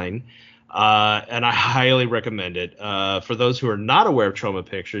online, and I highly recommend it. For those who are not aware of Troma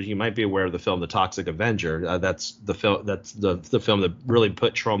Pictures, you might be aware of the film The Toxic Avenger. That's the film that really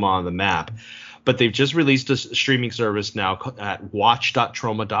put Troma on the map. But they've just released a streaming service now at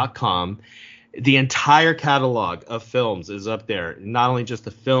watch.troma.com. The entire catalog of films is up there. Not only just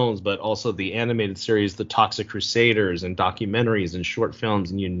the films, but also the animated series, The Toxic Crusaders, and documentaries and short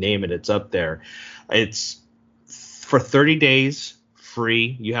films, and you name it, it's up there. It's for 30 days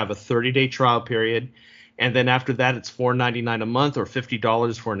free. You have a 30-day trial period. And then after that, it's $4.99 a month or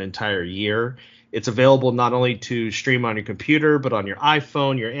 $50 for an entire year. It's available not only to stream on your computer, but on your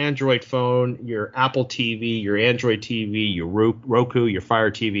iPhone, your Android phone, your Apple TV, your Android TV, your Roku, your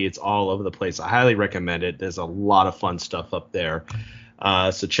Fire TV. It's all over the place. I highly recommend it. There's a lot of fun stuff up there.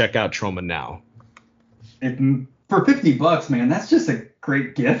 So check out Troma now. For $50, man, that's just a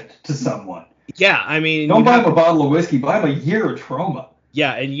great gift to someone. Yeah, I mean, don't buy them a bottle of whiskey. Buy them a year of Troma.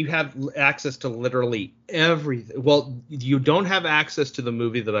 Yeah, and you have access to literally everything. Well, you don't have access to the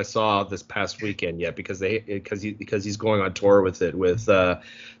movie that I saw this past weekend yet because he's going on tour with it, with the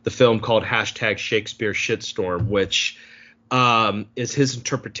film called #Shakespeare Shitstorm, which is his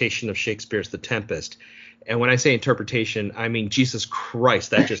interpretation of Shakespeare's The Tempest. And when I say interpretation, I mean Jesus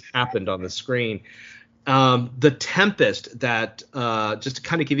Christ, that just happened on the screen. The Tempest, that just to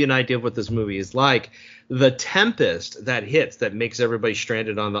kind of give you an idea of what this movie is like, the tempest that hits that makes everybody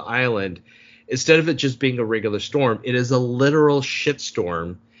stranded on the island, instead of it just being a regular storm, it is a literal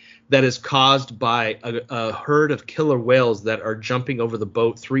shitstorm that is caused by a herd of killer whales that are jumping over the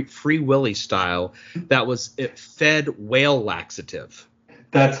boat Free Willy style. It fed whale laxative.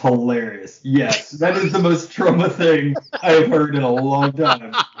 That's hilarious. Yes, that is the most Troma thing I've heard in a long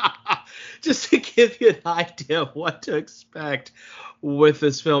time. Just to give you an idea of what to expect with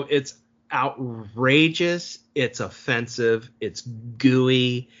this film, it's outrageous, it's offensive, it's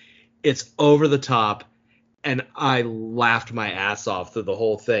gooey, it's over the top, and I laughed my ass off through the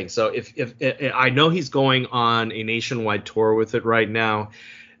whole thing. So if I know he's going on a nationwide tour with it right now,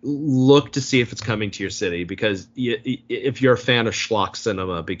 look to see if it's coming to your city, because if you're a fan of schlock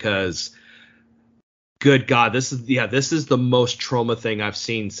cinema, because good God, this is the most Troma thing I've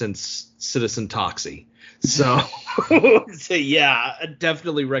seen since Citizen Toxie. So, yeah, I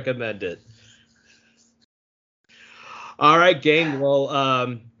definitely recommend it. All right, gang.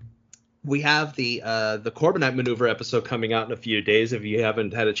 Well, we have the Corbinite Maneuver episode coming out in a few days, if you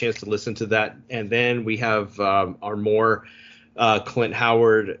haven't had a chance to listen to that. And then we have our more Clint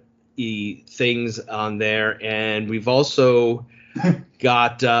Howard things on there. And we've also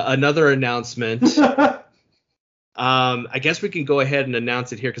got another announcement. I guess we can go ahead and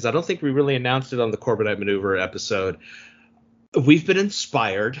announce it here, because I don't think we really announced it on the Corbinite Maneuver episode. We've been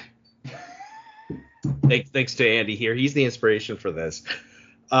inspired. Thanks to Andy here. He's the inspiration for this.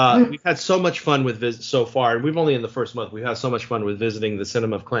 We've had so much fun with so far, and we've only in the first month. We've had so much fun with visiting the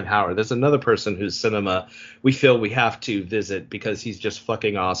cinema of Clint Howard. There's another person whose cinema we feel we have to visit because he's just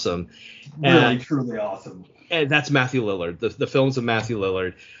fucking awesome. Really, truly awesome. And that's Matthew Lillard, the films of Matthew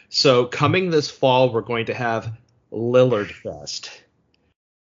Lillard. So coming this fall, we're going to have Lillard Fest,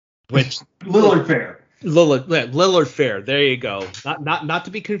 which Lillard Fair. Lillard Fair. There you go. Not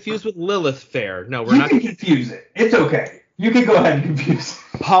to be confused with Lilith Fair. No, we're not. You can confuse it. It's okay. You can go ahead and confuse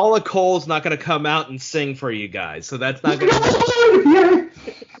it. Paula Cole's not going to come out and sing for you guys, so that's not going to.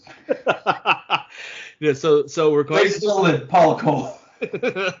 Yeah. So we're going to Paula Cole.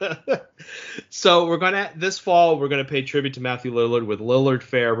 So we're going to, this fall, we're going to pay tribute to Matthew Lillard with Lillard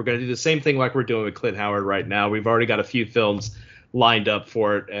Fair. We're going to do the same thing like we're doing with Clint Howard right now. We've already got a few films lined up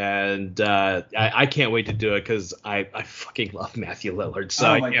for it, and I can't wait to do it because I fucking love Matthew Lillard, so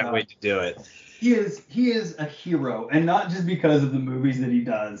I can't wait to do it. He is a hero, and not just because of the movies that he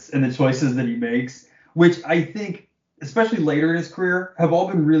does and the choices that he makes, which I think, especially later in his career, have all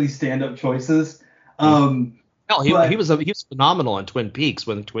been really stand-up choices. He was phenomenal on Twin Peaks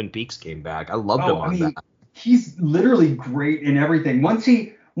when Twin Peaks came back. I loved him on that. He's literally great in everything. Once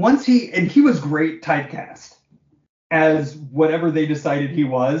he was great typecast. as whatever they decided he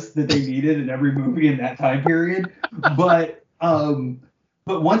was that they needed in every movie in that time period. But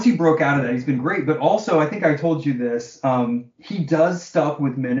once he broke out of that, he's been great. But also, I think I told you this, he does stuff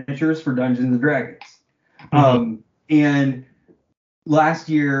with miniatures for Dungeons and Dragons. And last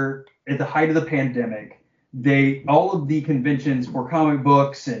year, at the height of the pandemic, all of the conventions for comic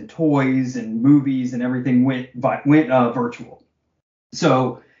books and toys and movies and everything went virtual.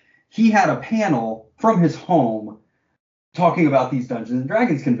 So he had a panel from his home talking about these Dungeons and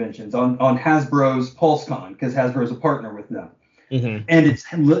Dragons conventions on Hasbro's PulseCon, because Hasbro's a partner with them. And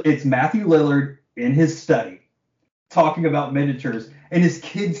it's Matthew Lillard in his study talking about miniatures, and his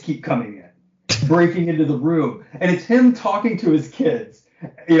kids keep coming in, breaking into the room, and it's him talking to his kids,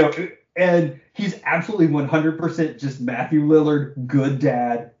 and he's absolutely 100% just Matthew Lillard, good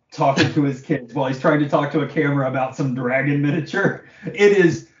dad, talking to his kids while he's trying to talk to a camera about some dragon miniature. It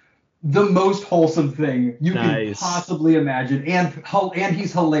is the most wholesome thing you can possibly imagine, and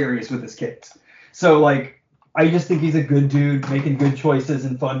he's hilarious with his kids. So, like, I just think he's a good dude making good choices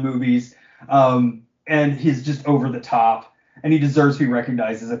and fun movies, and he's just over the top, and he deserves to be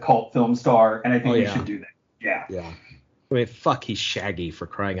recognized as a cult film star, and I think he should do that. Yeah. I mean, fuck, he's Shaggy, for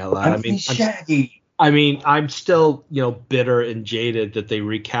crying out loud. He's Shaggy. I'm still, bitter and jaded that they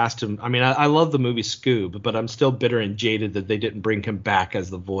recast him. I mean, I love the movie Scoob, but I'm still bitter and jaded that they didn't bring him back as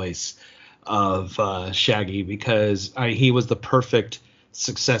the voice of Shaggy, because he was the perfect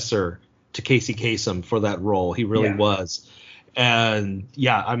successor to Casey Kasem for that role. He really was. And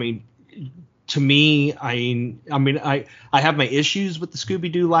to me, I have my issues with the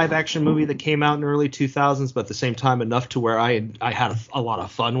Scooby-Doo live action movie that came out in the early 2000s, but at the same time enough to where I had a lot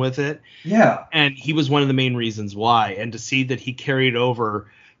of fun with it. Yeah. And he was one of the main reasons why. And to see that he carried over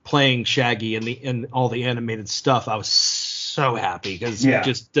playing Shaggy in all the animated stuff, I was so happy because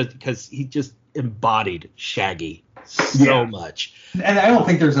he just embodied Shaggy so much. And I don't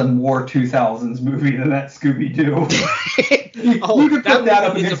think there's a more 2000s movie than that Scooby-Doo. You could put that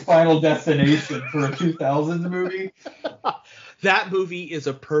up against Final Destination for a 2000s movie. That movie is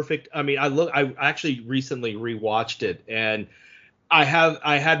a perfect. I mean, I actually recently rewatched it, and I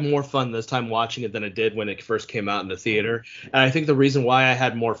had more fun this time watching it than I did when it first came out in the theater. And I think the reason why I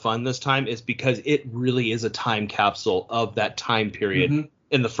had more fun this time is because it really is a time capsule of that time period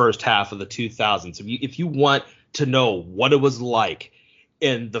in the first half of the 2000s. If you want to know what it was like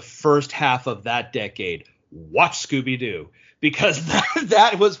in the first half of that decade, watch Scooby-Doo, because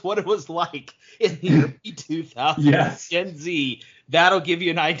that was what it was like in the early 2000s. Yes. Gen Z, that'll give you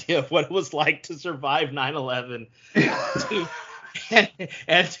an idea of what it was like to survive 9/11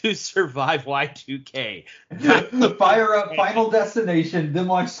 and to survive Y2K. Fire up Final Destination, then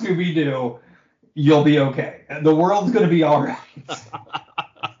watch Scooby-Doo. You'll be okay. The world's going to be all right.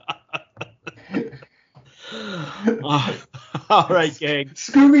 All right, gang.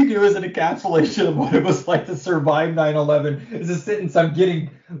 Scooby-Doo is an encapsulation of what it was like to survive 9/11. It's a sentence I'm getting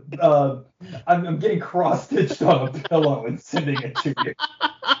cross-stitched on a pillow and sending it to you.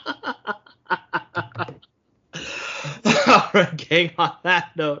 All right, gang. On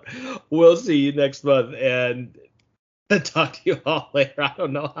that note, we'll see you next month, and talk to you all later. I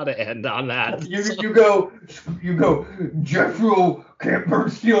don't know how to end on that. You go. Jethro can't burn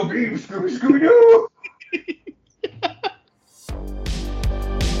steel beams. Scooby-Doo.